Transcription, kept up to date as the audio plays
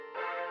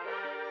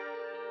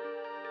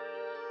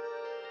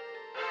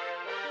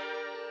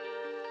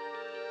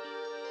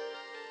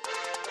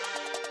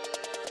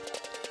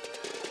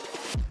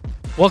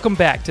Welcome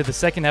back to the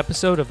second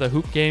episode of the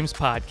Hoop Games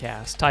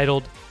podcast,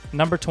 titled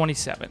Number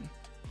 27.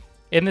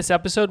 In this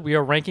episode, we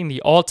are ranking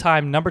the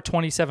all-time number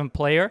 27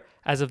 player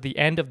as of the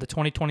end of the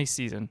 2020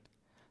 season,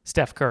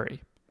 Steph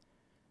Curry.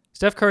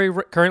 Steph Curry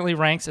currently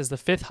ranks as the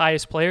fifth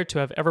highest player to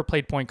have ever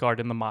played point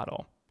guard in the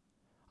model.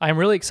 I am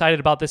really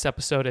excited about this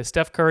episode as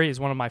Steph Curry is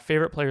one of my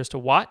favorite players to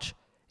watch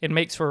and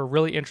makes for a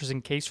really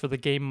interesting case for the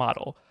game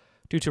model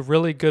due to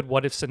really good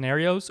what-if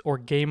scenarios or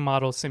game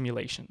model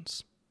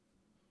simulations.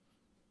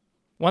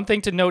 One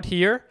thing to note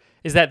here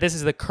is that this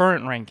is the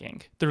current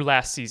ranking through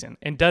last season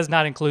and does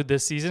not include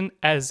this season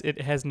as it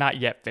has not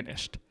yet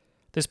finished.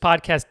 This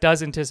podcast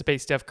does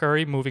anticipate Steph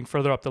Curry moving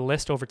further up the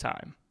list over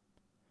time.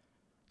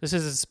 This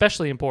is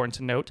especially important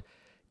to note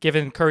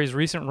given Curry's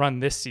recent run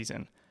this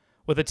season,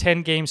 with a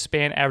 10-game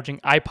span averaging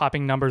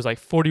eye-popping numbers like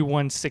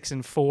 41, 6,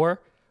 and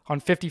 4 on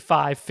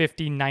 55,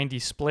 50, 90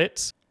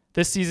 splits.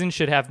 This season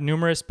should have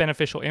numerous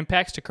beneficial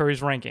impacts to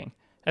Curry's ranking,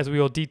 as we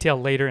will detail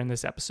later in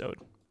this episode.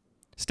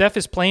 Steph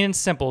is plain and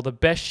simple the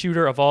best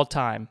shooter of all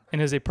time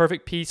and is a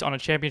perfect piece on a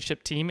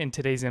championship team in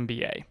today's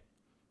NBA.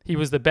 He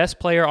was the best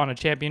player on a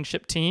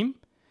championship team,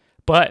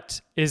 but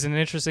is an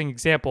interesting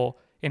example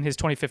in his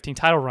 2015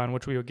 title run,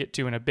 which we will get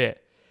to in a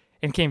bit,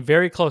 and came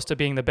very close to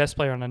being the best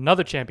player on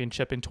another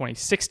championship in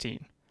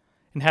 2016,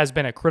 and has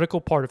been a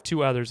critical part of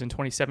two others in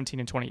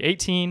 2017 and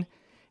 2018,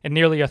 and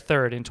nearly a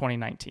third in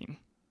 2019.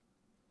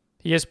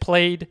 He has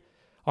played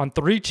on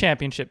three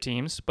championship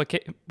teams, but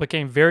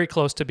came very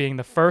close to being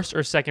the first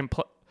or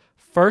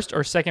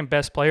second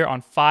best player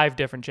on five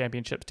different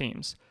championship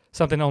teams,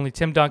 something only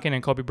Tim Duncan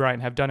and Kobe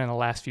Bryant have done in the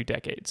last few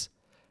decades.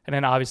 And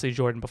then obviously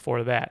Jordan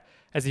before that,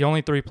 as the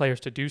only three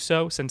players to do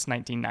so since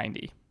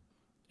 1990.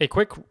 A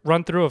quick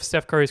run-through of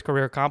Steph Curry's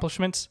career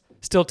accomplishments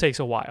still takes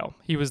a while.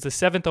 He was the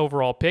 7th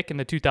overall pick in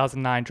the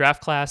 2009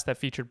 draft class that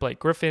featured Blake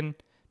Griffin,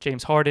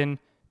 James Harden,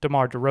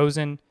 DeMar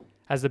DeRozan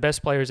as the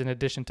best players in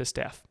addition to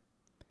Steph.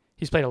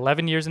 He's played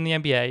 11 years in the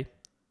NBA,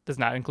 does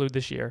not include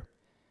this year,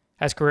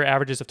 has career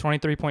averages of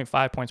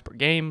 23.5 points per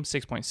game,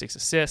 6.6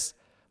 assists,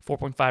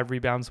 4.5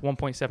 rebounds,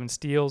 1.7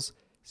 steals,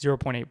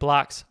 0.8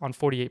 blocks on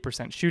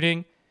 48%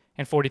 shooting,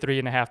 and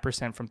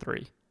 43.5% from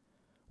three,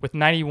 with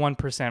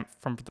 91%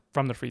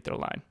 from the free throw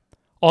line.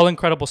 All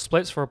incredible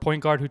splits for a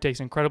point guard who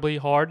takes incredibly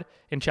hard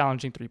and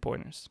challenging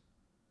three-pointers.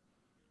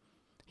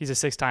 He's a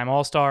 6-time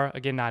All-Star,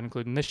 again not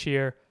including this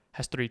year,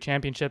 has 3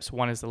 championships,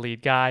 1 as the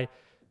lead guy,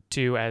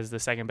 2 as the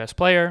second best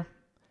player.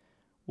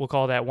 We'll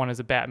call that 1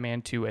 as a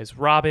Batman, 2 as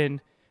Robin,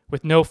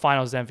 with no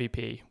finals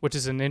MVP, which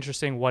is an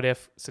interesting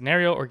what-if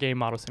scenario or game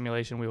model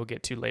simulation we will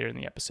get to later in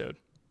the episode.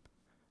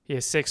 He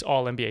has 6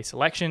 All-NBA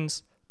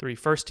selections, 3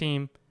 first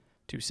team,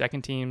 2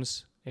 second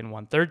teams, and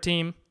 1 third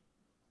team.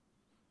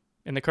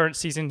 In the current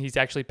season, he's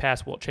actually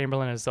passed Wilt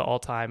Chamberlain as the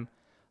all-time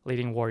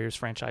leading Warriors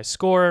franchise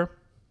scorer.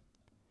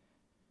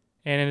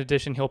 And in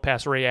addition, he'll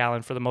pass Ray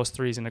Allen for the most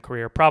threes in a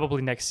career,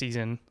 probably next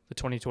season, the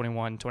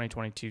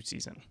 2021-2022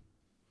 season.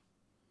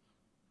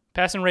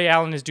 Passing Ray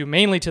Allen is due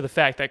mainly to the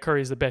fact that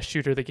Curry is the best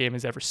shooter the game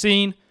has ever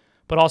seen,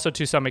 but also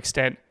to some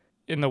extent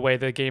in the way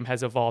the game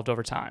has evolved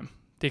over time,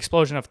 the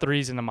explosion of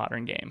threes in the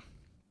modern game.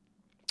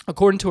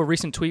 According to a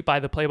recent tweet by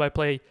the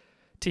play-by-play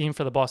team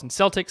for the Boston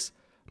Celtics,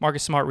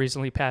 Marcus Smart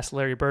recently passed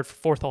Larry Bird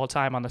for 4th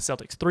all-time on the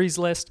Celtics threes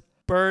list.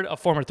 Bird, a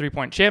former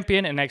three-point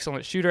champion and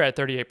excellent shooter at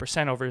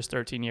 38% over his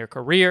 13-year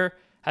career,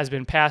 has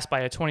been passed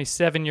by a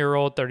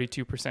 27-year-old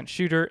 32%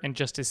 shooter in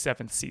just his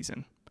 7th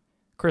season.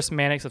 Chris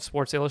Mannix of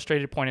Sports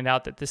Illustrated pointed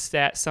out that this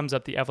stat sums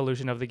up the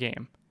evolution of the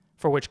game,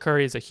 for which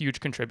Curry is a huge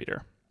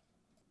contributor.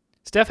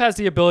 Steph has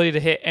the ability to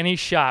hit any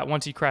shot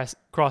once he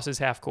crosses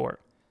half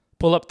court.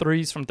 Pull up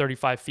threes from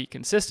 35 feet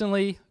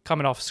consistently,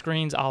 coming off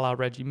screens a la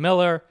Reggie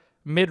Miller,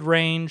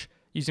 mid-range,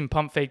 using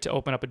pump fake to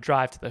open up a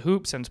drive to the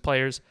hoop since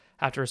players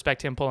have to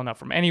respect him pulling up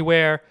from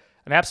anywhere,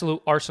 an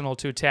absolute arsenal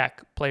to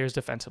attack players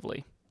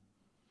defensively.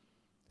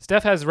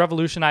 Steph has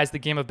revolutionized the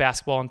game of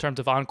basketball in terms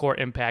of on-court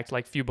impact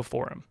like few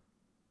before him.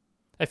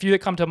 A few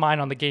that come to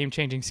mind on the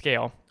game-changing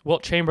scale: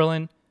 Wilt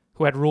Chamberlain,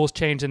 who had rules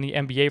changed in the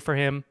NBA for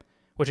him,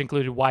 which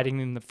included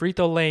widening the free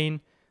throw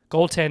lane,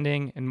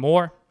 goaltending, and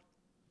more.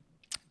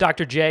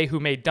 Dr. J,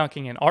 who made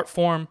dunking an art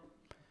form.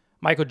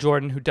 Michael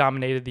Jordan, who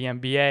dominated the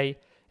NBA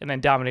and then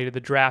dominated the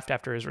draft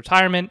after his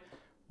retirement,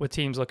 with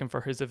teams looking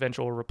for his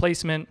eventual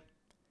replacement.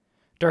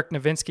 Dirk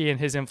Nowitzki and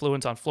his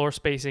influence on floor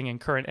spacing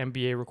and current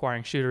NBA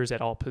requiring shooters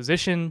at all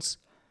positions.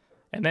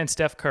 And then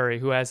Steph Curry,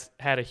 who has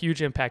had a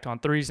huge impact on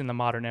threes in the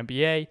modern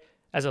NBA,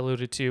 as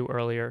alluded to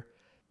earlier.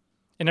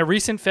 In a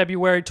recent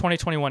February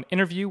 2021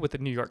 interview with the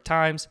New York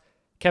Times,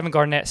 Kevin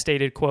Garnett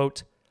stated,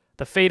 quote,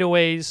 "The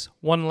fadeaways,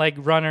 one-leg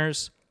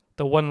runners,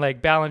 the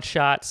one-leg balance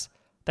shots,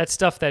 that's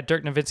stuff that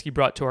Dirk Nowitzki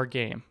brought to our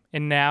game.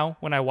 And now,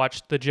 when I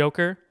watch the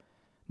Joker,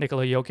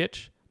 Nikola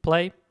Jokic,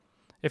 play,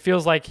 it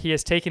feels like he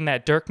has taken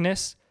that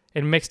Dirkness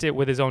and mixed it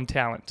with his own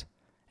talent.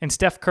 And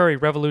Steph Curry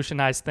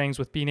revolutionized things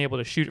with being able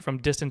to shoot it from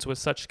distance with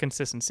such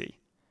consistency.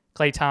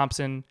 Klay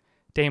Thompson,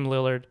 Dame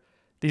Lillard,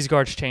 these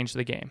guards changed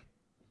the game."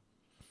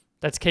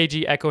 That's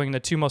KG echoing the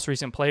 2 most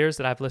recent players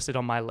that I've listed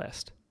on my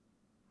list.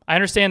 I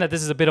understand that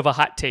this is a bit of a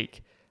hot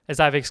take, as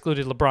I've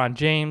excluded LeBron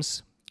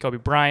James, Kobe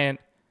Bryant,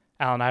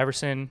 Allen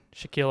Iverson,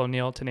 Shaquille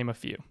O'Neal, to name a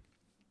few.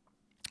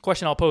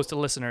 Question I'll pose to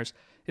listeners: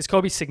 is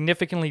Kobe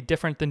significantly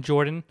different than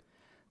Jordan?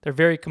 They're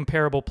very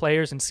comparable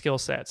players and skill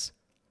sets.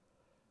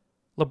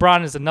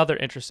 LeBron is another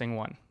interesting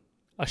one.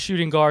 A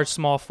shooting guard,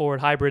 small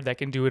forward hybrid that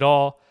can do it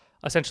all.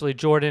 Essentially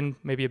Jordan,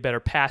 maybe a better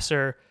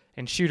passer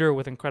and shooter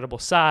with incredible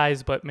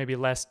size, but maybe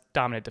less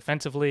dominant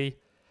defensively.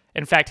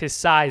 In fact, his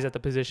size at the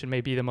position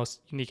may be the most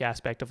unique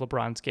aspect of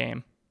LeBron's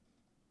game.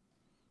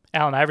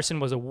 Allen Iverson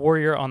was a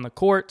warrior on the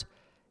court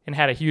and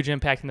had a huge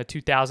impact in the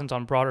 2000s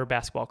on broader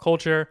basketball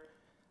culture,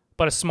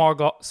 but a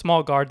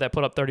small guard that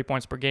put up 30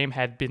 points per game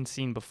had been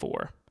seen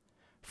before.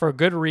 For a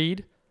good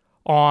read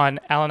on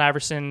Allen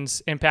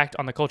Iverson's impact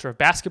on the culture of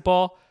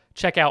basketball,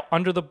 check out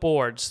Under the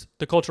Boards,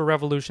 The Cultural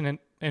Revolution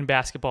in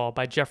Basketball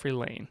by Jeffrey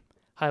Lane.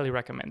 Highly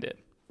recommend it.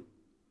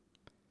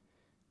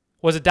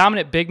 Was a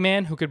dominant big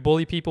man who could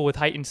bully people with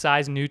height and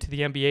size new to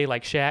the NBA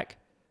like Shaq?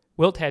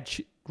 Wilt had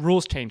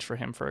rules changed for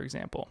him, for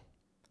example.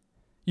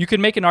 You could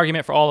make an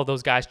argument for all of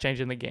those guys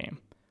changing the game,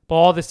 but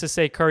all this to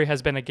say Curry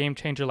has been a game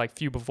changer like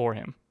few before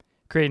him,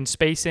 creating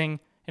spacing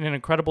and an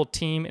incredible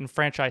team and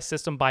franchise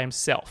system by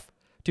himself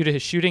due to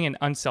his shooting and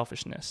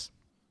unselfishness.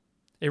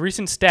 A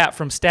recent stat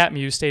from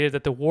StatMuse stated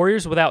that the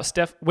Warriors with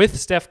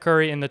Steph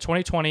Curry in the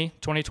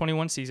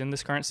 2020-2021 season,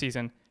 this current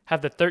season,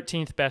 have the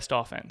 13th best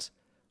offense.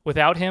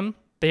 Without him,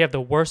 they have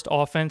the worst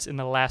offense in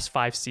the last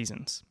 5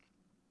 seasons.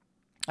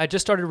 I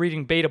just started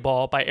reading Beta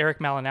Ball by Eric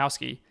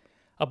Malinowski,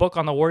 a book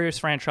on the Warriors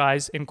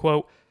franchise, and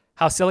quote,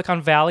 how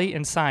Silicon Valley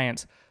and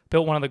science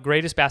built one of the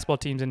greatest basketball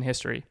teams in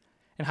history,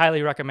 and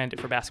highly recommend it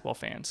for basketball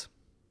fans.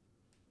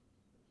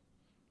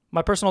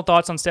 My personal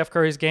thoughts on Steph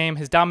Curry's game: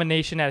 his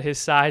domination at his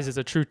size is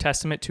a true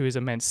testament to his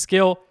immense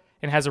skill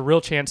and has a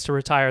real chance to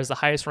retire as the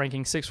highest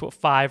ranking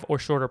 6'5" or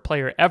shorter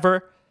player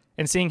ever,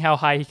 and seeing how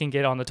high he can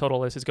get on the total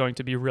list is going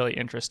to be really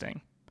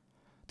interesting.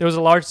 There was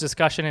a large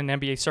discussion in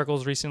NBA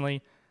circles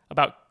recently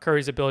about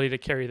Curry's ability to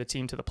carry a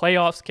team to the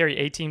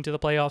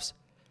playoffs.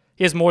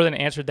 He has more than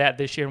answered that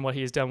this year in what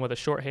he has done with a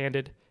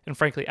shorthanded and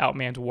frankly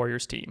outmanned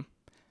Warriors team.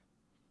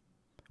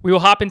 We will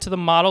hop into the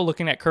model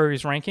looking at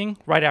Curry's ranking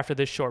right after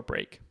this short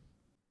break.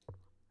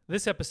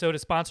 This episode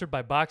is sponsored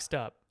by Boxed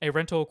Up, a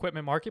rental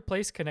equipment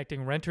marketplace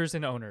connecting renters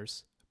and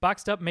owners.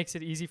 Boxed Up makes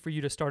it easy for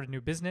you to start a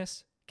new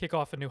business, kick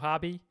off a new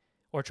hobby,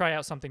 or try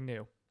out something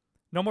new.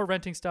 No more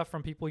renting stuff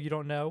from people you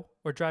don't know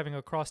or driving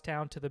across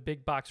town to the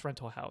big box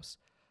rental house.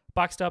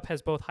 Boxed Up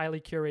has both highly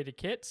curated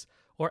kits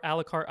or a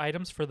la carte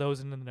items for those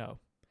in the know.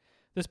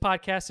 This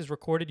podcast is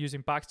recorded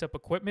using Boxed Up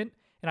equipment,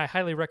 and I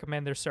highly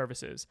recommend their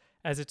services,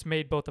 as it's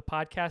made both the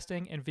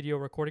podcasting and video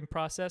recording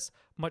process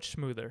much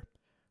smoother.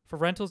 For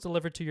rentals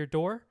delivered to your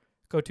door,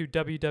 go to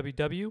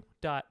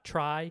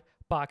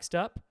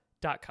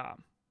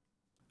www.tryboxedup.com.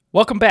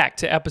 Welcome back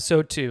to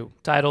episode 2,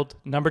 titled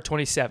Number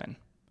 27.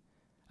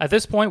 At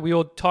this point, we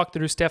will talk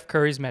through Steph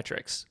Curry's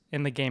metrics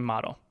in the game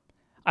model.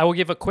 I will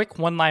give a quick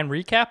one-line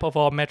recap of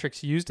all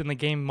metrics used in the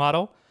game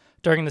model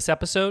during this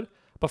episode,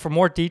 but for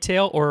more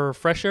detail or a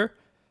refresher,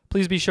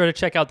 please be sure to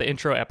check out the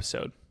intro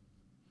episode.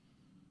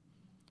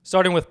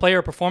 Starting with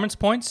player performance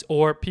points,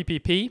 or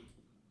PPP.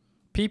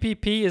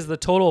 PPP is the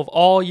total of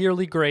all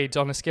yearly grades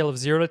on a scale of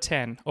 0 to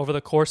 10 over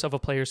the course of a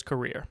player's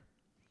career.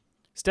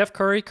 Steph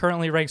Curry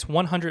currently ranks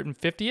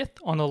 150th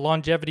on the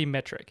longevity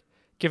metric,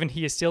 given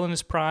he is still in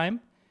his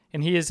prime,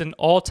 and he is an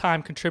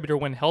all-time contributor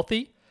when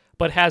healthy,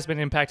 but has been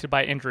impacted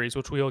by injuries,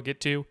 which we will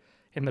get to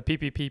in the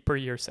PPP per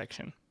year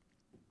section.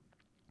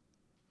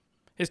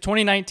 His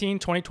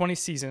 2019-2020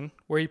 season,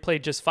 where he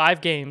played just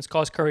 5 games,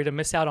 caused Curry to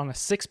miss out on a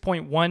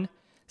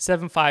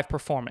 6.175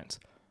 performance,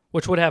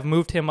 which would have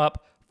moved him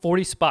up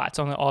 40 spots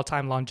on the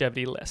all-time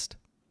longevity list.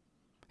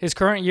 His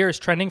current year is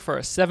trending for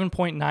a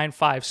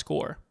 7.95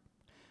 score,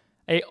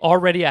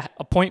 already a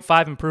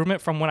 0.5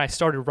 improvement from when I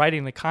started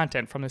writing the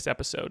content from this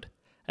episode,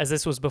 as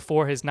this was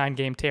before his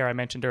 9-game tear I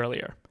mentioned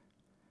earlier.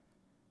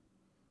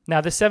 Now,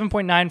 the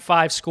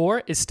 7.95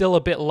 score is still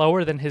a bit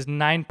lower than his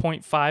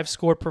 9.5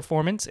 score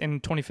performance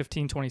in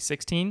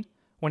 2015-2016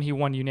 when he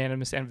won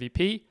unanimous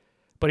MVP,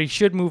 but he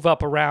should move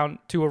up around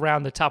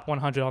the top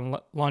 100 on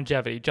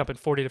longevity, jumping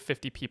 40 to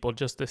 50 people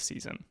just this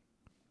season.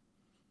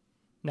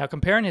 Now,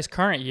 comparing his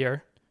current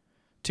year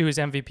to his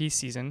MVP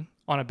season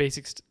on a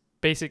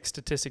basic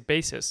statistic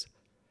basis,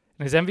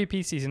 in his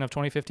MVP season of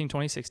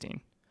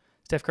 2015-2016,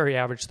 Steph Curry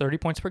averaged 30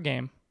 points per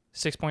game,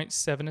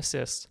 6.7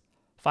 assists,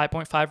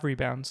 5.5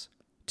 rebounds,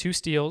 2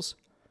 steals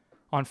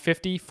on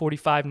 50,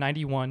 45,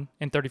 91,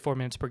 and 34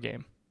 minutes per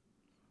game,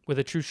 with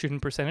a true shooting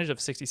percentage of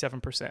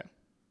 67%.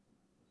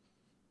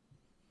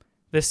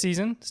 This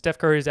season, Steph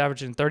Curry is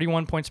averaging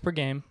 31 points per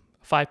game,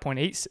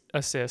 5.8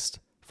 assists,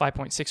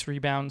 5.6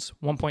 rebounds,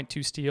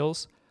 1.2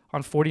 steals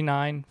on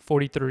 49,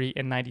 43,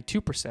 and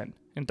 92%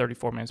 in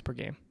 34 minutes per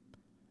game,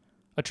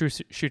 a true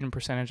shooting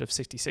percentage of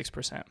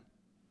 66%.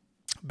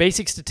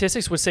 Basic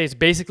statistics would say it's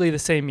basically the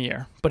same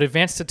year, but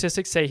advanced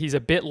statistics say he's a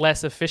bit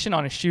less efficient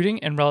on his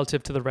shooting and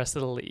relative to the rest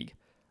of the league.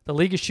 The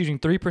league is shooting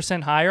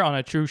 3% higher on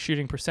a true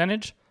shooting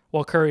percentage,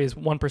 while Curry is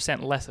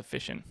 1% less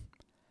efficient.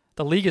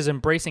 The league is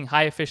embracing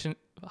high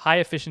high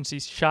efficiency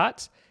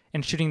shots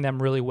and shooting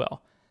them really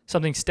well,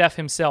 something Steph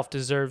himself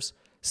deserves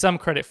some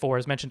credit for,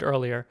 as mentioned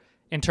earlier,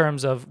 in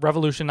terms of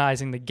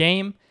revolutionizing the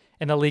game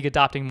and the league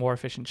adopting more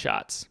efficient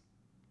shots.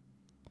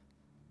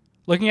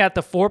 Looking at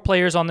the 4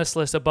 players on this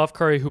list above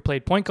Curry who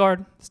played point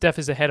guard, Steph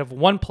is ahead of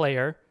 1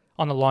 player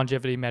on the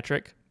longevity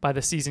metric by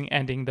the season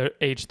ending the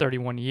age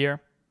 31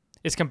 year,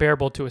 is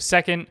comparable to a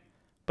second,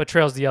 but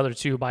trails the other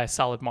 2 by a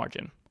solid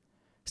margin.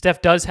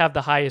 Steph does have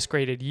the highest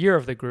graded year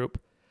of the group.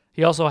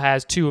 He also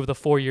has 2 of the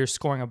 4 years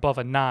scoring above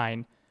a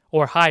 9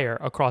 or higher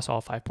across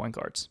all 5 point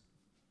guards.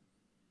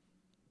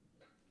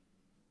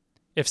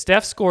 If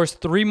Steph scores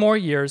 3 more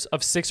years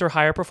of 6 or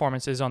higher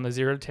performances on the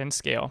 0 to 10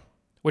 scale,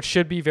 which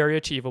should be very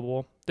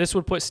achievable, this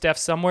would put Steph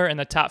somewhere in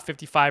the top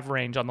 55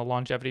 range on the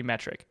longevity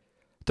metric.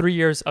 3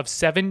 years of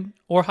 7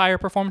 or higher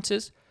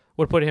performances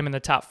would put him in the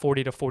top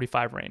 40 to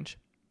 45 range.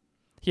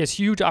 He has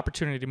huge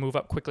opportunity to move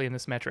up quickly in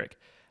this metric,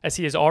 as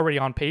he is already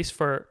on pace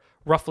for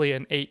roughly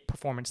an 8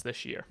 performance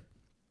this year.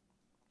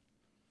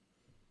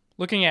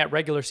 Looking at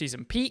regular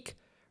season peak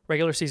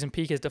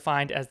is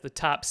defined as the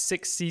top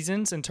 6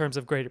 seasons in terms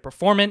of graded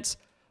performance,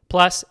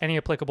 plus any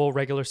applicable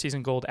regular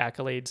season gold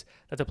accolades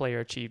that the player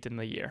achieved in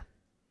the year.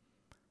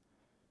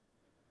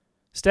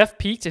 Steph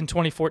peaked in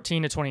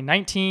 2014 to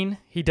 2019.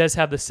 He does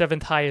have the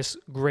 7th highest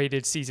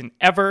graded season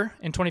ever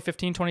in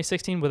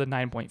 2015-2016 with a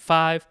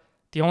 9.5.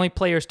 The only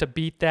players to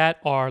beat that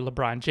are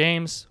LeBron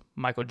James,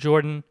 Michael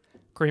Jordan,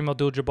 Kareem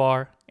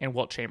Abdul-Jabbar, and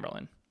Wilt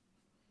Chamberlain.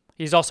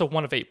 He's also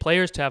one of 8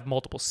 players to have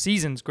multiple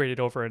seasons graded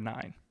over a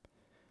 9.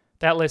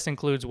 That list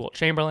includes Wilt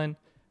Chamberlain,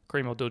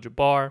 Kareem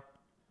Abdul-Jabbar,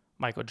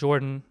 Michael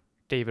Jordan,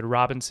 David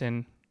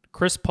Robinson,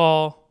 Chris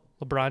Paul,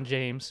 LeBron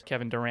James,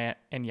 Kevin Durant,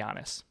 and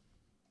Giannis.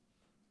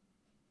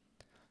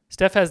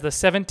 Steph has the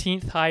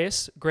 17th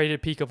highest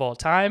graded peak of all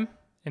time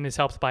and is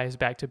helped by his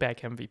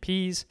back-to-back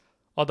MVPs,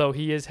 although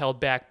he is held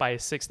back by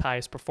his 6th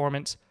highest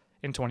performance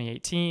in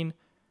 2018,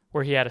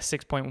 where he had a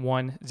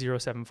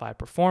 6.1075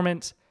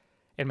 performance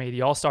and made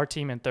the All-Star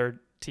team and 3rd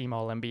team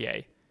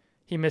All-NBA.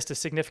 He missed a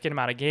significant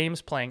amount of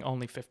games, playing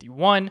only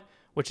 51,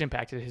 which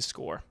impacted his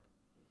score.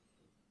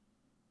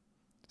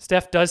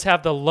 Steph does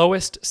have the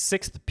lowest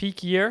 6th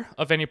peak year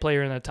of any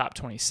player in the top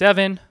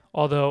 27,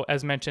 although,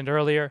 as mentioned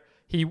earlier,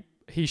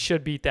 he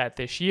should beat that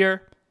this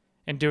year,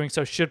 and doing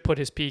so should put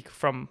his peak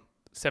from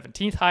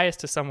 17th highest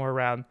to somewhere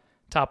around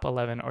top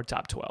 11 or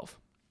top 12.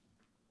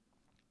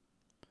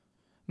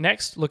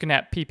 Next, looking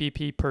at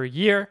PPP per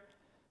year.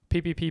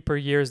 PPP per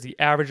year is the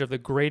average of the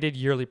graded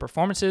yearly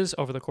performances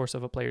over the course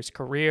of a player's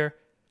career.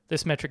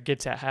 This metric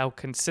gets at how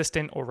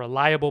consistent or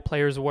reliable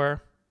players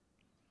were.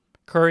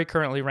 Curry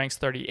currently ranks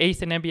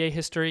 38th in NBA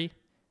history.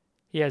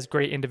 He has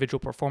great individual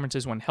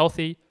performances when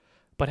healthy,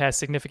 but has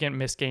significant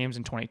missed games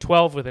in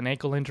 2012 with an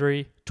ankle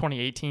injury,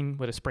 2018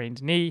 with a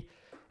sprained knee,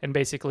 and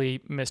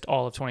basically missed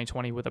all of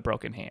 2020 with a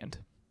broken hand.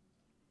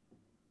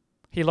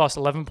 He lost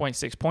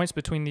 11.6 points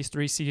between these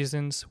 3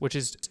 seasons, which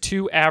is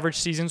 2 average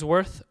seasons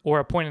worth, or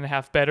a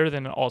 1.5 better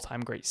than an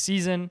all-time great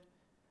season.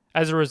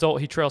 As a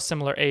result, he trails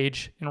similar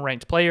age and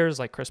ranked players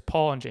like Chris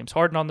Paul and James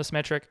Harden on this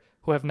metric,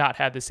 who have not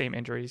had the same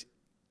injuries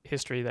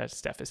history that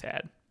Steph has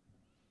had.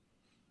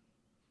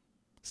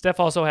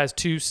 Steph also has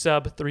 2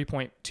 sub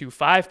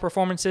 3.25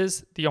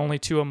 performances, the only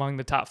 2 among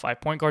the top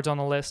 5 point guards on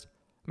the list,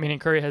 meaning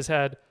Curry has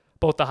had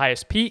both the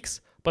highest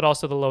peaks, but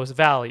also the lowest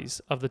valleys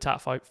of the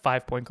top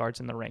 5 point guards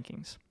in the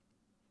rankings.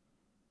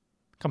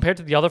 Compared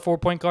to the other 4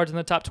 point guards in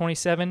the top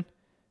 27,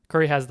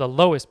 Curry has the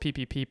lowest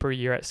PPP per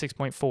year at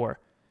 6.4,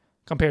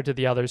 compared to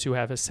the others who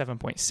have a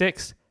 7.6,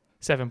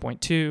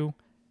 7.2,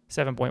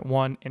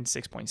 7.1, and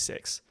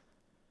 6.6.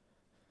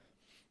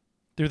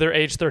 Through their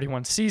age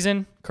 31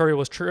 season, Curry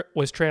was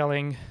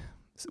trailing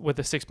with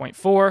a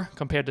 6.4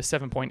 compared to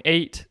 7.8,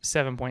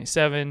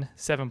 7.7,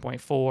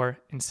 7.4,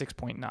 and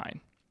 6.9.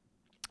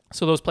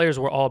 So those players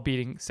were all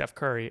beating Steph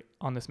Curry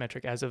on this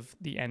metric as of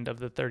the end of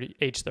the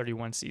age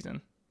 31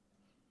 season.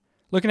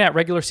 Looking at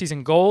regular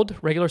season gold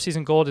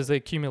is the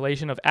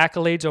accumulation of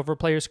accolades over a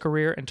player's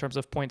career in terms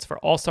of points for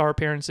all-star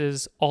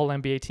appearances,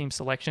 all-NBA team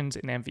selections,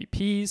 and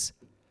MVPs.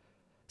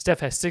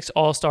 Steph has 6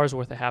 all-stars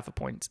worth a half a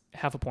point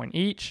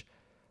each,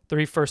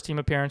 3 first-team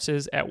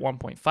appearances at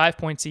 1.5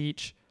 points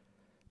each,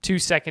 2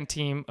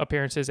 second-team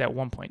appearances at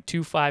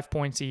 1.25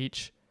 points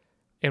each,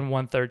 and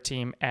 1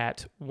 third-team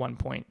at 1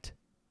 point.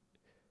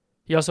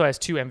 He also has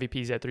 2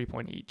 MVPs at 3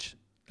 points each.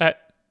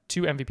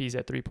 2 MVPs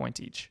at 3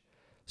 points each.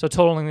 So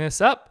totaling this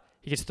up,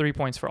 he gets 3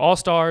 points for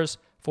all-stars,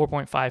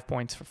 4.5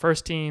 points for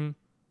first team,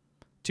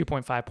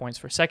 2.5 points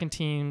for second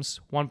teams,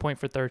 1 point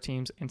for third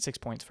teams, and 6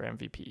 points for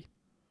MVP.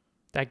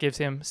 That gives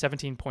him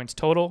 17 points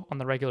total on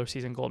the regular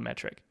season gold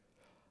metric.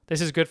 This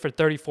is good for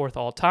 34th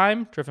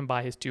all-time, driven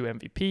by his 2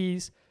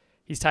 MVPs.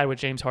 He's tied with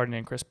James Harden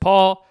and Chris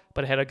Paul,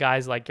 but ahead of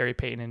guys like Gary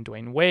Payton and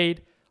Dwayne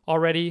Wade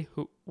already,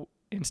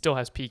 and still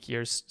has peak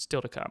years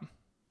still to come.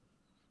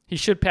 He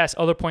should pass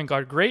other point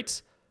guard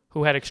greats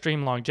who had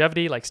extreme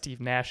longevity like Steve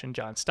Nash and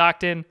John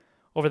Stockton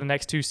over the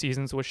next 2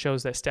 seasons, which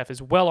shows that Steph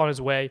is well on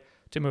his way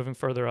to moving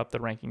further up the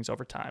rankings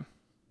over time.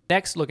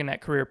 Next, looking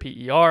at career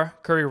PER,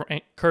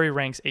 Curry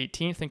ranks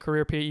 18th in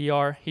career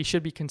PER. He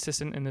should be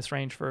consistent in this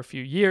range for a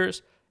few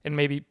years and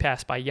maybe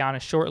passed by Giannis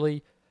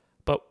shortly,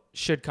 but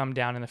should come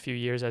down in a few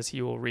years as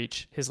he will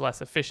reach his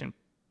less efficient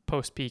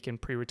post-peak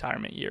and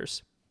pre-retirement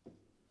years.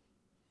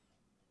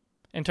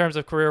 In terms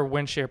of career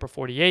win share per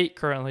 48,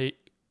 currently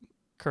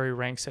Curry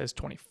ranks as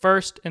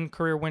 21st in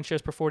career win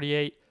shares per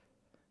 48.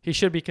 He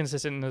should be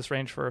consistent in this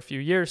range for a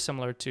few years,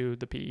 similar to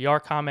the PER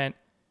comment.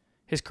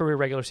 His career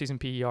regular season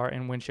PER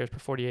and win shares per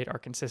 48 are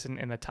consistent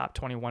in the top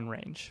 21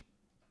 range.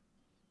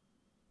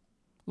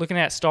 Looking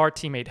at star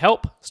teammate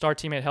help. Star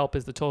teammate help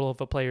is the total of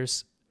a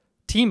player's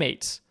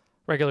teammates'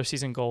 regular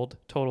season gold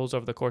totals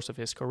over the course of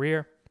his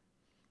career.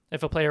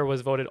 If a player was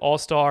voted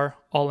All-Star,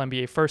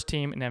 All-NBA First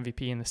Team, and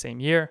MVP in the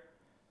same year,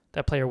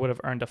 that player would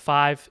have earned a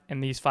 5,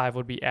 and these 5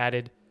 would be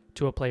added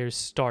to a player's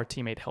star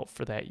teammate help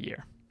for that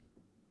year.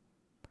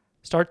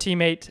 Star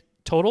teammate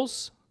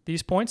totals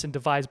these points and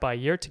divides by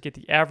year to get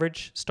the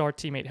average star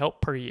teammate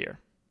help per year.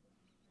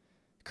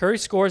 Curry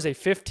scores a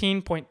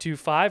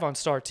 15.25 on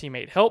star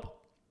teammate help,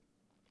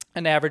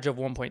 an average of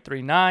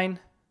 1.39,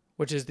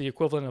 which is the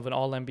equivalent of an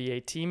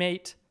All-NBA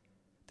teammate.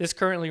 This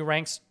currently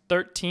ranks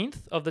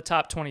 13th of the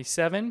top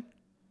 27,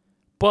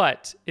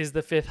 but is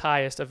the 5th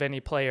highest of any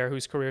player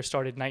whose career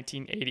started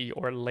 1980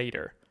 or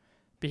later,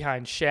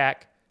 behind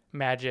Shaq,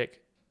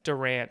 Magic,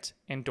 Durant,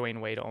 and Dwayne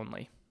Wade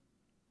only.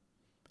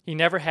 He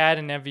never had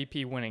an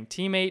MVP winning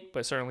teammate,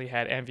 but certainly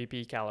had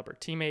MVP caliber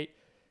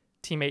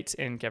teammates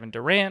in Kevin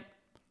Durant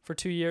for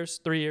 3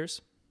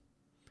 years.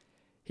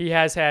 He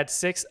has had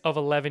 6 of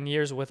 11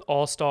 years with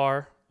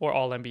All-Star or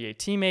All-NBA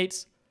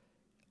teammates,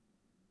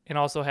 and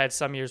also had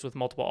some years with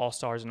multiple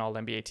All-Stars and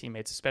All-NBA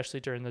teammates, especially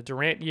during the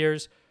Durant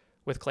years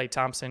with Klay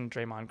Thompson,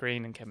 Draymond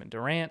Green, and Kevin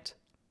Durant.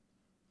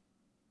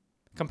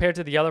 Compared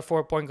to the other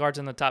 4 point guards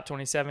in the top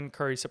 27,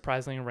 Curry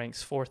surprisingly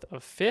ranks 4th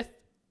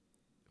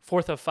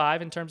of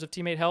 5 in terms of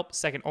teammate help,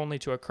 second only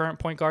to a current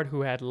point guard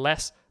who had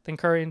less than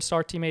Curry in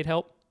star teammate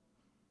help.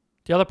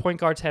 The other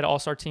point guards had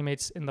all-star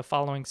teammates in the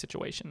following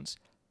situations: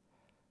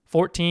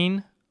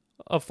 14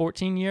 of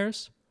 14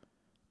 years,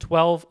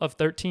 12 of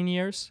 13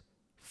 years,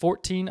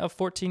 14 of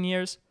 14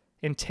 years,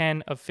 and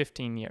 10 of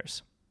 15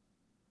 years.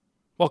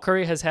 While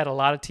Curry has had a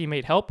lot of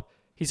teammate help,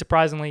 he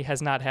surprisingly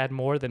has not had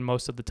more than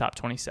most of the top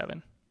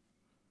 27.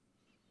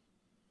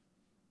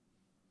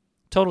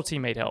 Total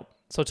teammate help.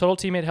 So total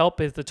teammate help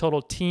is the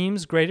total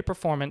team's graded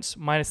performance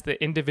minus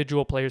the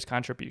individual player's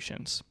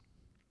contributions.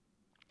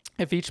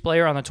 If each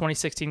player on the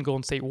 2016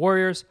 Golden State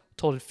Warriors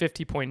totaled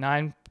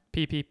 50.9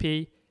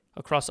 PPP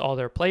across all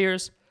their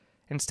players,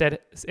 and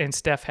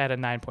Steph had a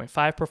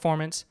 9.5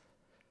 performance,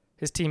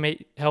 his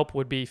teammate help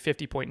would be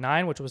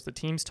 50.9, which was the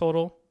team's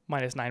total,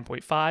 minus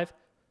 9.5,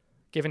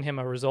 giving him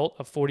a result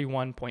of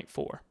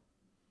 41.4.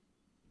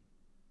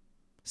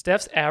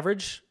 Steph's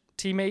average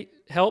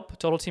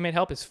total teammate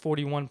help is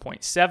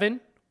 41.7,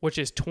 which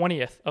is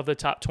 20th of the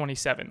top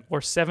 27,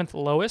 or 7th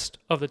lowest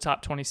of the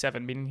top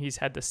 27, meaning he's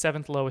had the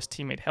 7th lowest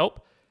teammate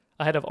help,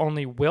 ahead of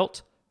only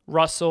Wilt,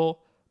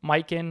 Russell,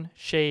 Mikan,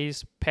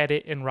 Shays,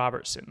 Pettit, and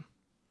Robertson.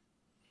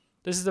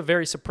 This is a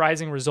very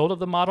surprising result of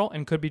the model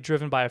and could be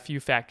driven by a few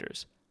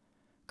factors.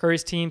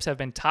 Curry's teams have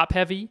been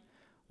top-heavy,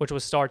 which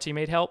was star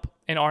teammate help,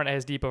 and aren't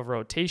as deep of a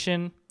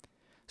rotation.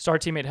 Star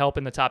teammate help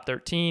in the top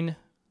 13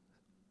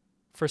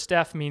 for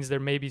Steph means there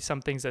may be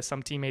some things that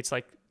some teammates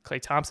like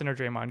Klay Thompson or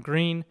Draymond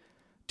Green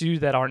do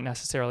that aren't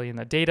necessarily in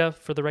the data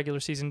for the regular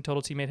season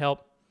total teammate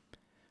help.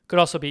 Could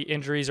also be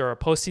injuries or a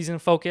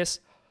postseason focus.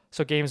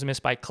 So games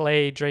missed by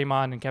Klay,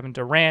 Draymond, and Kevin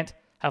Durant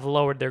have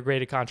lowered their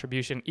graded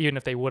contribution even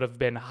if they would have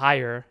been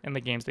higher in the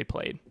games they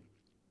played.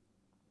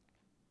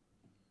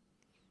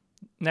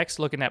 Next,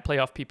 looking at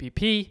playoff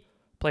PPP.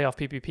 Playoff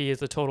PPP is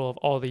the total of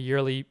all the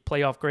yearly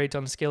playoff grades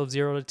on a scale of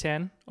 0 to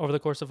 10 over the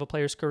course of a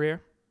player's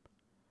career.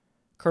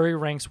 Curry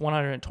ranks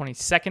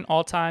 122nd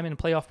all-time in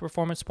playoff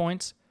performance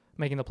points,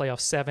 making the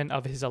playoffs 7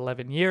 of his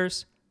 11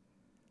 years.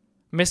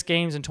 Missed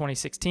games in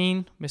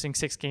 2016, missing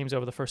 6 games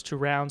over the first 2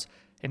 rounds.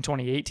 In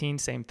 2018,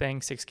 same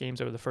thing, 6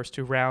 games over the first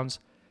 2 rounds.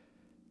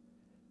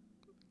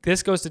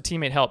 This goes to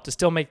teammate help to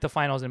still make the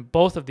finals in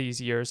both of these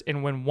years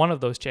and win one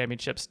of those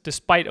championships,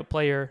 despite a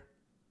player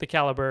the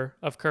caliber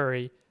of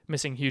Curry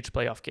missing huge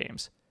playoff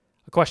games.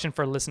 A question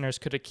for listeners: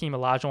 could Hakeem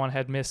Olajuwon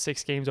have missed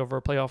 6 games over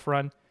a playoff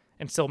run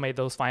and still made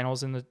those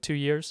finals in the 2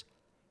 years?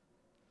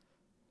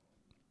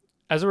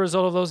 As a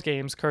result of those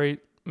games, Curry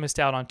missed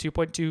out on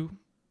 2.2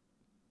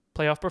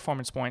 playoff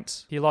performance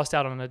points. He lost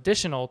out on an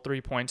additional 3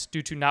 points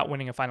due to not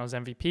winning a Finals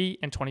MVP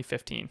in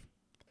 2015.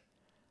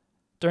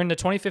 During the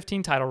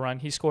 2015 title run,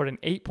 he scored an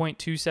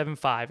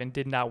 8.275 and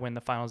did not win the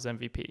Finals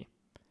MVP.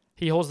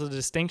 He holds the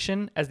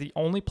distinction as the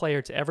only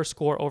player to ever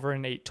score over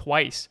an 8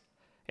 twice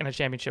in a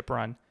championship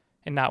run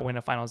and not win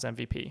a Finals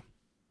MVP.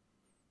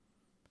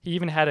 He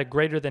even had a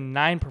greater than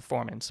 9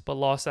 performance, but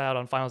lost out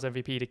on Finals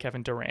MVP to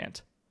Kevin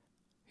Durant.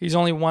 He's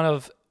only one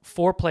of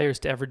 4 players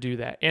to ever do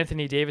that.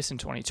 Anthony Davis in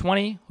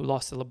 2020, who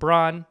lost to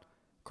LeBron,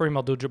 Kareem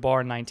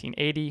Abdul-Jabbar in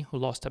 1980, who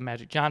lost to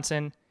Magic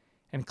Johnson,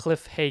 and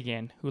Cliff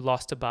Hagan, who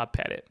lost to Bob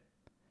Pettit.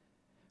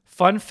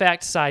 Fun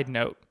fact side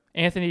note,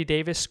 Anthony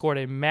Davis scored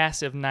a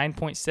massive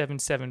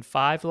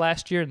 9.775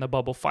 last year in the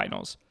bubble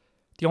finals.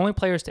 The only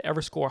players to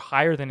ever score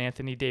higher than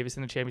Anthony Davis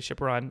in the championship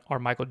run are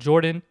Michael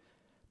Jordan,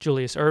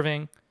 Julius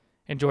Erving,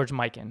 and George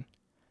Mikan.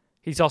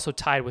 He's also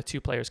tied with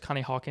two players,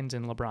 Connie Hawkins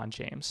and LeBron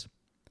James.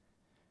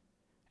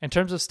 In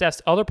terms of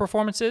Steph's other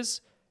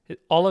performances,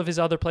 all of his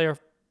other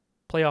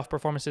playoff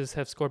performances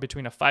have scored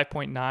between a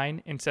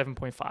 5.9 and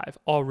 7.5,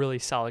 all really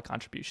solid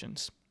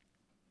contributions.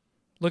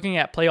 Looking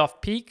at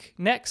playoff peak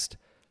next,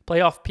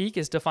 playoff peak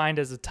is defined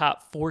as the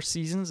top 4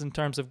 seasons in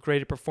terms of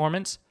graded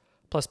performance,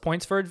 plus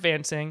points for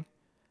advancing,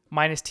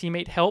 minus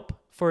teammate help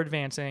for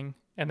advancing,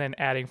 and then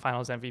adding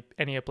finals MVP,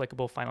 any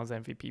applicable finals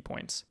MVP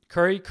points.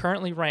 Curry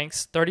currently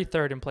ranks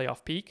 33rd in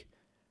playoff peak,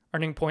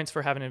 earning points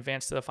for having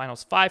advanced to the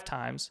finals 5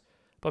 times,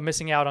 but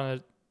missing out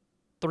on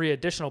 3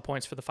 additional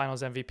points for the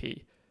finals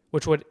MVP,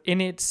 which would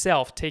in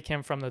itself take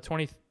him from the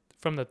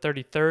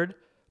 33rd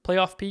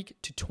playoff peak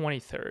to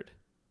 23rd.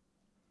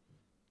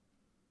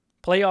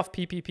 Playoff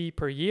PPP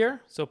per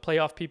year. So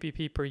playoff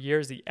PPP per year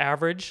is the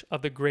average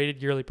of the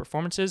graded yearly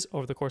performances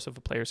over the course of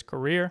a player's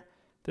career.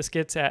 This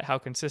gets at how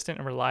consistent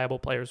and reliable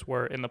players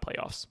were in the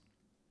playoffs.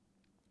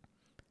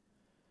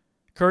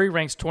 Curry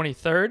ranks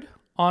 23rd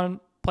on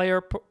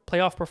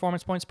playoff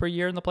performance points per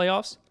year in the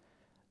playoffs.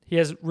 He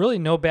has really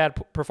no bad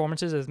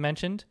performances, as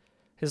mentioned.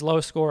 His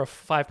lowest score of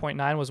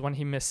 5.9 was when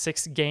he missed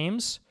 6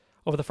 games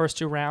over the first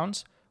 2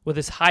 rounds, with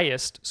his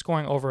highest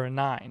scoring over a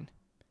 9.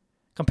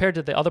 Compared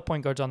to the other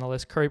point guards on the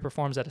list, Curry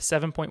performs at a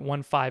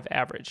 7.15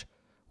 average,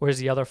 whereas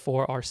the other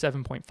 4 are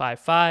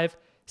 7.55,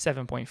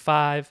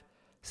 7.5,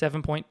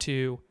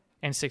 7.2,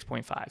 and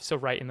 6.5, so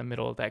right in the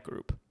middle of that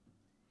group.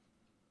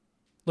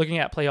 Looking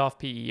at playoff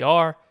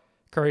PER,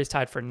 Curry is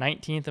tied for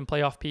 19th in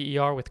playoff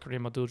PER with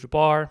Kareem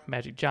Abdul-Jabbar,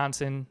 Magic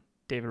Johnson,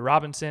 David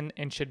Robinson,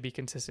 and should be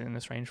consistent in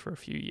this range for a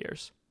few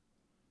years.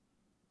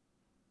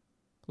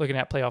 Looking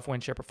at playoff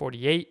win share per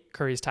 48,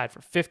 Curry is tied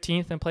for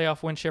 15th in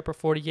playoff win share per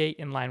 48,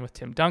 in line with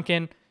Tim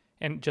Duncan,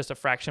 and just a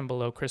fraction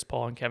below Chris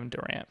Paul and Kevin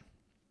Durant.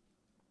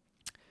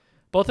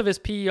 Both of his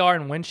PER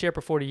and win share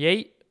per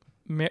 48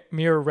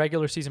 mirror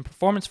regular season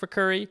performance for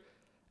Curry,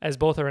 as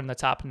both are in the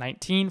top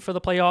 19 for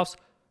the playoffs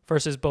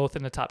versus both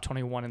in the top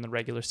 21 in the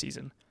regular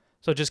season.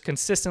 So just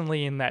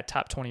consistently in that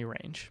top 20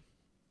 range.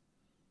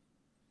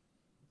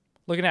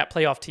 Looking at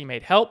playoff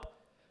teammate help.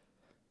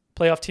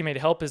 Playoff teammate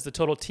help is the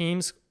total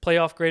team's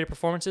playoff graded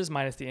performances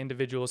minus the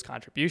individual's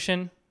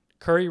contribution.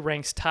 Curry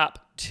ranks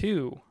top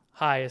 2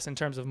 highest in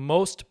terms of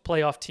most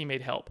playoff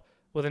teammate help,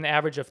 with an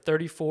average of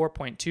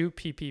 34.2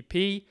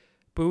 PPP,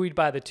 buoyed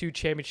by the 2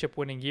 championship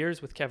winning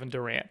years with Kevin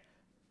Durant.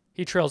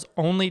 He trails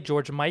only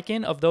George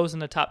Mikan of those in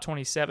the top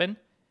 27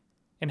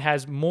 and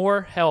has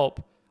more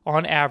help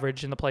on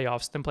average in the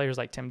playoffs than players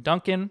like Tim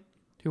Duncan,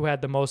 who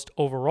had the most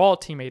overall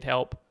teammate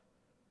help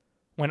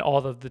when all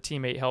of the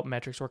teammate help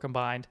metrics were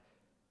combined,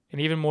 and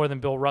even more than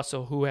Bill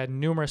Russell, who had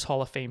numerous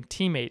Hall of Fame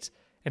teammates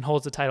and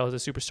holds the title as a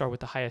superstar with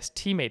the highest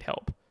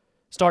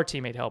star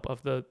teammate help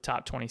of the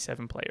top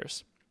 27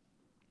 players.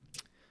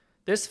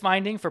 This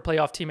finding for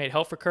playoff teammate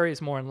help for Curry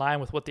is more in line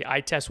with what the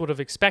eye test would have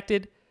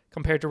expected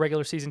compared to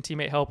regular season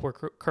teammate help, where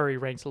Curry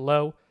ranks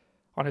low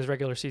on his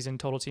regular season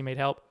total teammate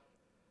help.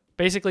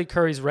 Basically,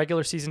 Curry's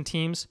regular season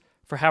teams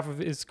for half of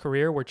his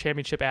career were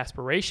championship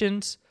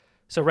aspirations,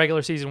 so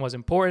regular season was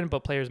important,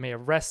 but players may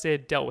have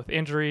rested, dealt with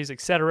injuries,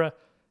 etc.,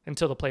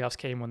 until the playoffs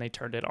came when they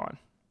turned it on.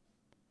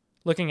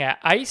 Looking at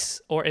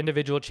ICE, or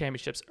individual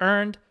championships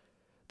earned,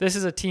 this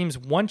is a team's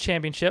one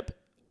championship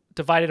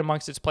divided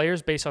amongst its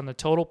players based on the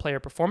total player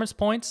performance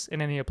points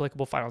and any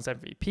applicable finals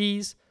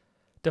MVPs,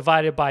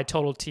 divided by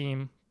total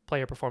team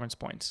player performance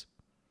points.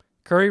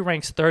 Curry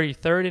ranks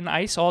 33rd in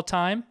ICE all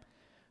time,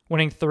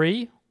 winning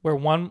 3, where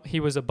 1 he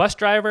was a bus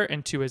driver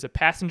and 2 as a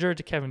passenger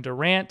to Kevin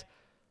Durant.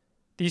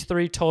 These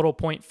 3 total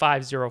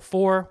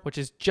 .504, which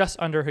is just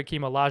under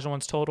Hakeem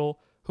Olajuwon's total,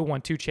 who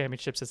won 2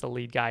 championships as the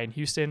lead guy in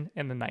Houston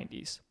in the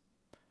 90s.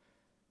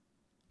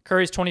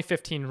 Curry's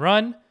 2015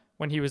 run,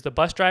 when he was the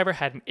bus driver,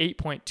 had an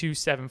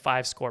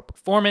 8.275 score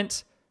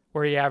performance,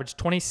 where he averaged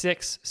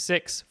 26,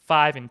 6,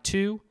 5, and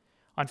 2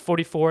 on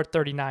 44,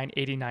 39,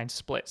 89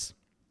 splits.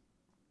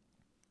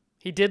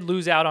 He did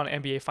lose out on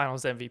NBA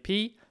Finals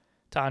MVP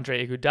to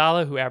Andre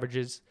Iguodala,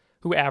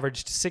 who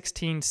averaged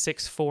 16,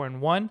 6, 4,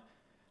 and 1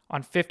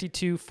 on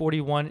 52,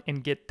 41,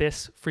 and get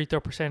this, free throw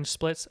percentage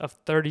splits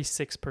of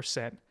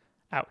 36%.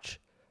 Ouch.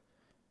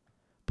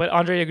 But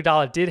Andre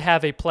Iguodala did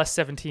have a plus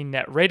 17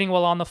 net rating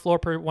while on the floor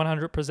per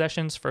 100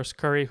 possessions versus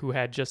Curry, who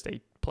had just a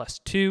plus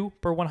 2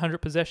 per 100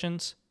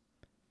 possessions.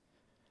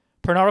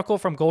 Per an article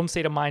from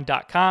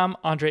GoldenStateOfMind.com,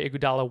 Andre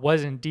Iguodala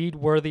was indeed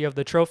worthy of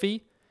the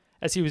trophy,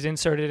 as he was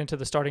inserted into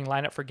the starting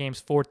lineup for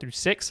games 4 through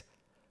 6,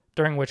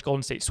 during which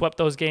Golden State swept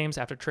those games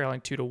after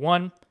trailing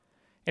 2-1.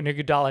 And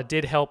Iguodala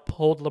did help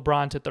hold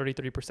LeBron to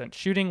 33%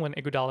 shooting when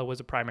Iguodala was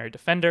a primary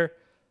defender,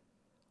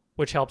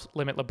 which helped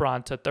limit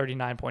LeBron to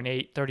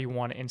 39.8,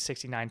 31, and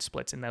 69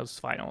 splits in those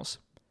finals.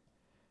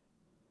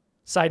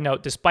 Side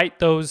note, despite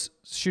those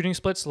shooting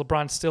splits,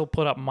 LeBron still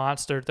put up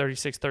monster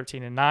 36,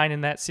 13, and 9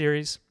 in that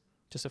series.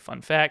 Just a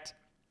fun fact.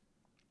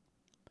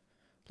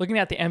 Looking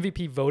at the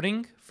MVP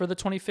voting for the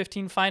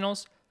 2015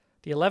 finals,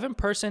 the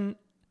 11-person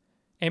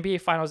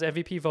NBA Finals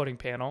MVP voting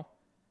panel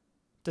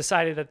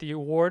decided that the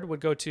award would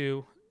go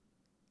to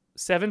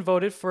 7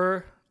 voted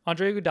for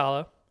Andre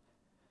Iguodala,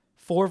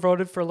 4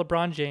 voted for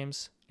LeBron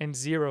James, and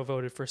 0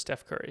 voted for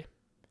Steph Curry.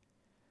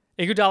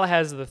 Iguodala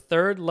has the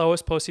 3rd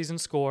lowest postseason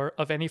score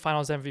of any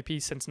Finals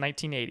MVP since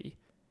 1980,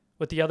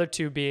 with the other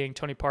 2 being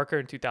Tony Parker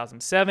in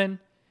 2007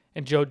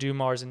 and Joe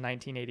Dumars in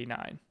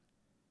 1989.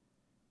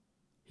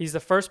 He's the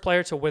first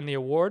player to win the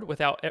award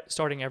without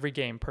starting every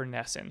game per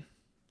NESN.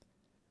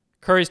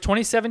 Curry's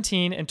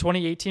 2017 and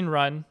 2018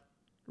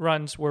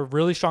 runs were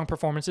really strong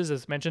performances,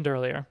 as mentioned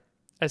earlier,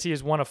 as he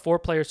is one of 4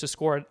 players to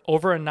score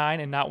over a 9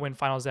 and not win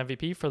Finals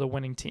MVP for the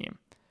winning team,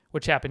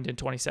 which happened in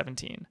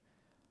 2017.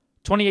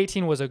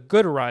 2018 was a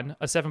good run,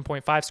 a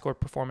 7.5 score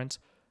performance,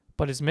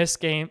 but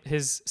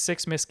his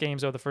 6 missed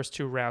games over the first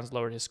 2 rounds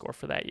lowered his score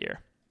for that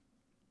year.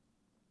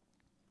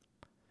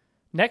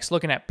 Next,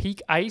 looking at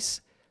peak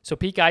ice. So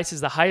peak ice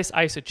is the highest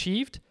ice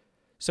achieved.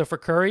 So for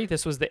Curry,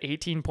 this was the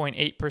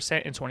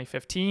 18.8% in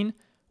 2015,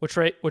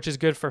 which is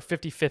good for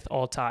 55th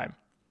all time.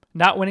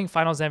 Not winning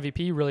Finals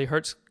MVP really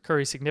hurts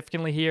Curry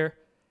significantly here,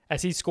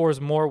 as he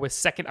scores more with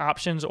second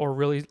options or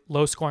really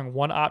low scoring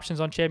 1 options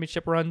on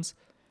championship runs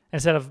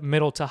instead of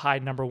middle to high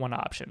number 1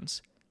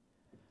 options.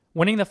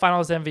 Winning the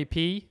Finals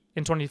MVP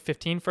in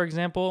 2015, for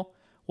example,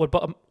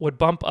 would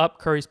bump up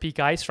Curry's peak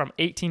ice from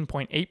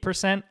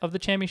 18.8% of the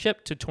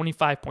championship to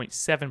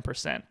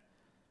 25.7%.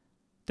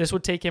 This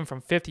would take him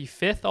from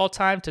 55th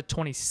all-time to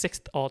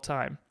 26th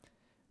all-time,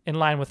 in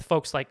line with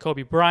folks like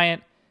Kobe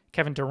Bryant,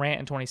 Kevin Durant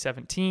in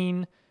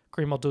 2017,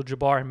 Kareem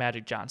Abdul-Jabbar, and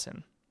Magic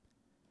Johnson.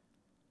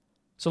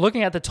 So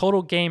looking at the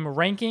total game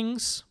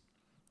rankings,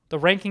 the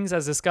rankings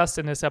as discussed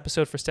in this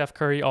episode for Steph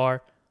Curry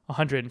are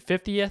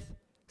 150th,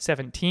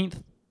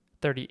 17th,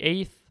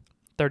 38th,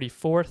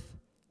 34th,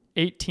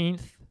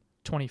 18th,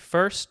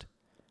 21st,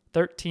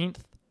 13th,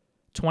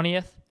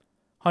 20th,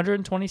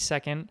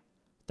 122nd,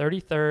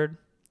 33rd,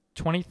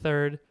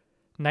 23rd,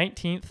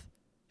 19th,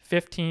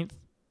 15th,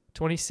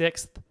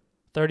 26th,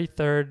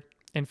 33rd,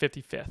 and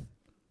 55th.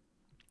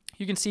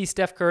 You can see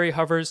Steph Curry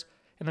hovers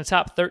in the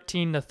top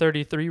 13 to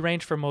 33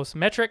 range for most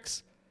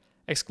metrics,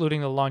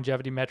 excluding the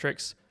longevity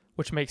metrics,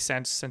 which makes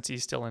sense since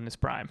he's still in his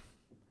prime.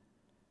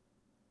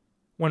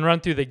 When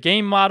run through the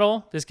game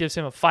model, this gives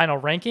him a final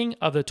ranking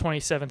of the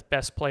 27th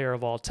best player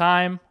of all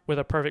time, with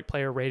a perfect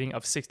player rating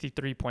of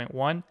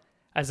 63.1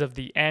 as of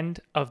the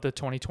end of the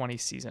 2020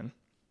 season.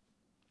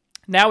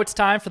 Now it's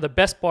time for the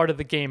best part of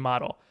the game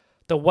model,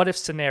 the what-if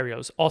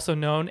scenarios, also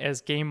known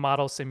as game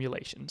model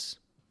simulations.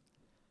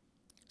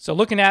 So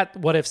looking at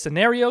what-if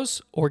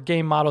scenarios or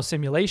game model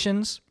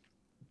simulations,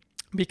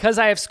 because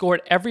I have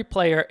scored every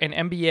player in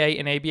NBA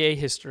and ABA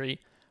history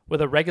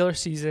with a regular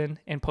season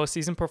and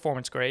postseason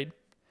performance grade,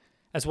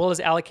 as well as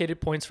allocated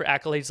points for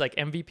accolades like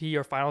MVP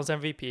or Finals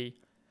MVP,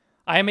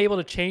 I am able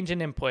to change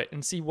an input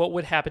and see what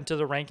would happen to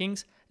the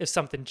rankings if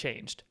something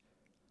changed.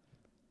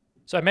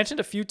 So I mentioned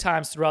a few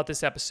times throughout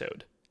this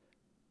episode,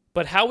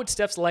 but how would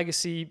Steph's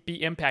legacy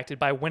be impacted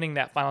by winning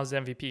that Finals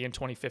MVP in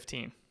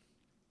 2015?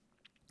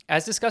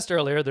 As discussed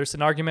earlier, there's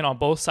an argument on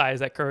both sides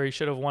that Curry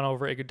should have won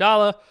over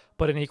Iguodala,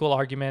 but an equal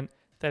argument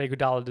that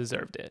Iguodala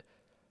deserved it.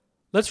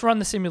 Let's run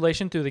the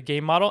simulation through the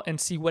game model and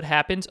see what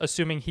happens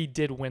assuming he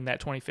did win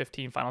that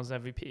 2015 Finals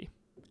MVP.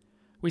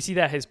 We see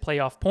that his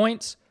playoff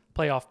points,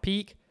 playoff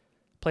peak,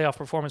 playoff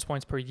performance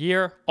points per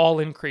year all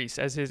increase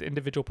as his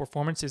individual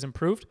performance is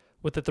improved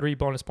with the 3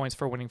 bonus points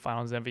for winning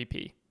Finals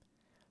MVP.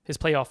 His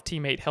playoff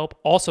teammate help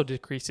also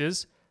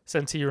decreases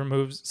since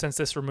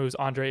this removes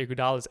Andre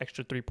Iguodala's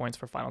extra 3 points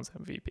for Finals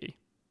MVP.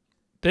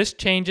 This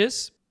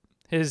changes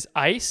his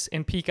ice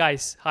and peak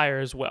ice higher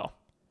as well.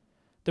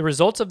 The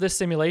results of this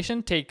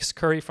simulation takes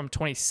Curry from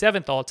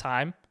 27th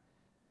all-time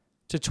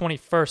to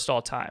 21st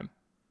all-time.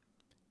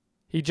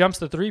 He jumps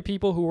the 3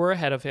 people who were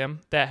ahead of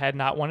him that had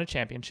not won a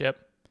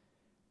championship,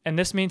 and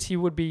this means he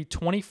would be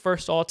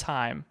 21st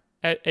all-time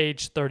at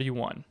age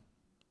 31.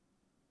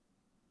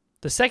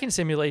 The second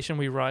simulation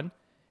we run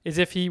is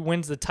if he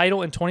wins the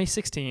title in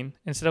 2016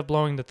 instead of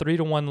blowing the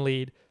 3-1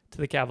 lead to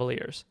the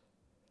Cavaliers.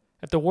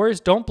 If the Warriors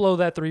don't blow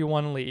that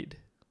 3-1 lead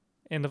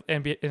in the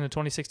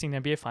 2016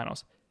 NBA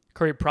Finals,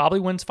 Curry probably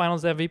wins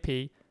Finals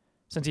MVP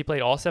since he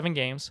played all 7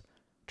 games.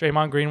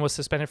 Draymond Green was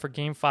suspended for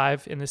Game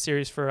 5 in the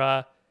series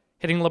for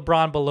hitting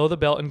LeBron below the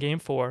belt in Game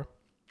 4.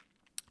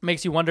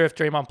 Makes you wonder if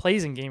Draymond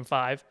plays in Game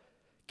 5,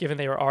 given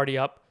they were already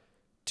up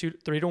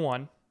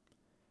 3-1,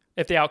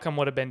 if the outcome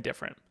would have been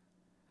different.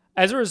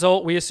 As a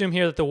result, we assume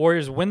here that the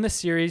Warriors win the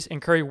series and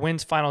Curry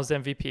wins Finals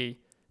MVP,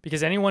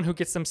 because anyone who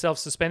gets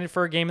themselves suspended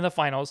for a game in the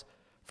Finals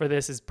for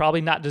this is probably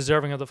not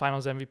deserving of the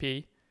Finals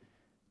MVP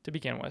to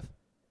begin with.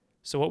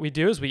 So what we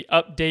do is we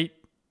update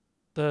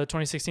the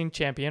 2016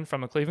 champion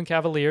from the Cleveland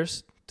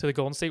Cavaliers to the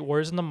Golden State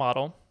Warriors in the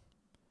model.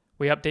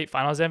 We update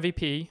Finals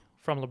MVP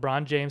from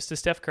LeBron James to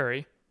Steph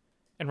Curry.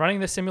 And running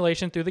this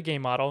simulation through the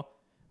game model,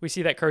 we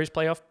see that Curry's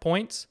playoff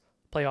points,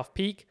 playoff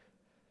peak,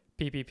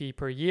 PPP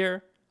per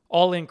year,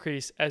 all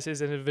increase as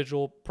his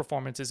individual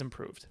performance is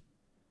improved.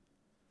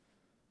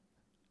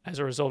 As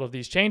a result of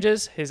these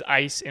changes, his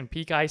ice and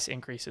peak ice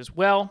increase as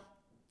well,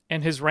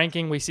 and his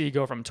ranking we see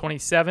go from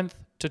 27th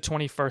to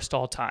 21st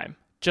all time,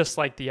 just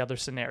like the other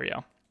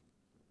scenario.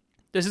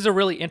 This is a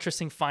really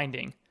interesting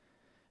finding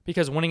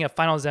because winning a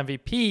Finals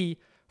MVP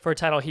for a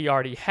title he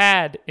already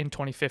had in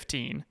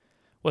 2015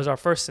 was our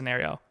first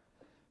scenario,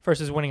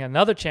 versus winning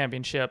another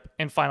championship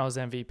and Finals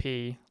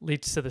MVP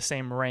leads to the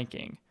same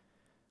ranking.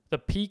 The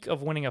peak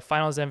of winning a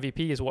Finals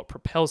MVP is what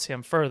propels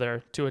him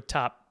further to a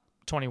top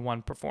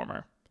 21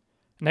 performer.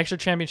 An extra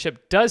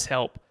championship does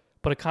help,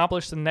 but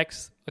accomplishing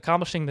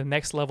the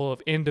next level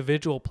of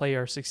individual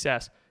player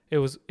success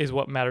is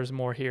what matters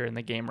more here in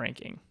the game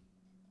ranking.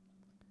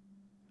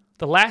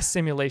 The last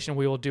simulation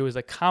we will do is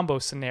a combo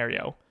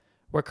scenario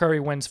where Curry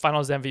wins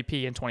Finals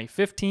MVP in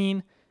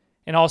 2015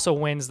 and also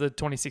wins the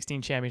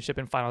 2016 championship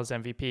and Finals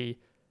MVP,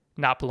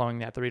 not blowing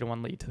that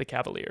 3-1 lead to the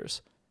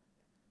Cavaliers.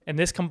 In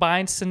this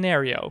combined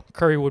scenario,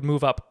 Curry would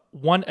move up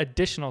one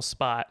additional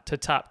spot to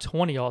top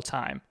 20 all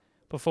time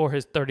before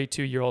his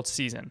 32-year-old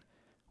season,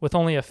 with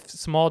only a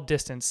small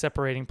distance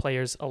separating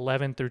players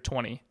 11 through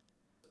 20.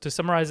 To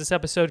summarize this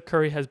episode,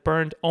 Curry has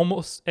burned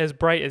almost as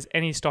bright as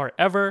any star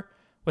ever,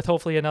 with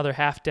hopefully another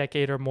half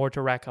decade or more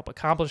to rack up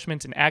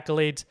accomplishments and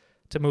accolades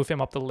to move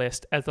him up the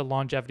list, as the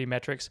longevity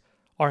metrics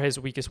are his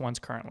weakest ones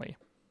currently.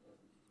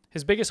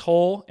 His biggest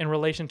hole in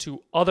relation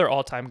to other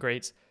all-time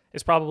greats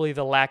is probably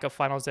the lack of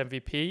Finals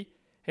MVP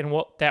and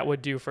what that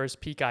would do for his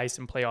peak ice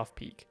and playoff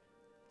peak.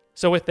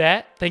 So with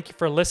that, thank you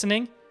for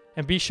listening,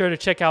 and be sure to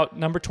check out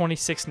number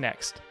 26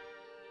 next.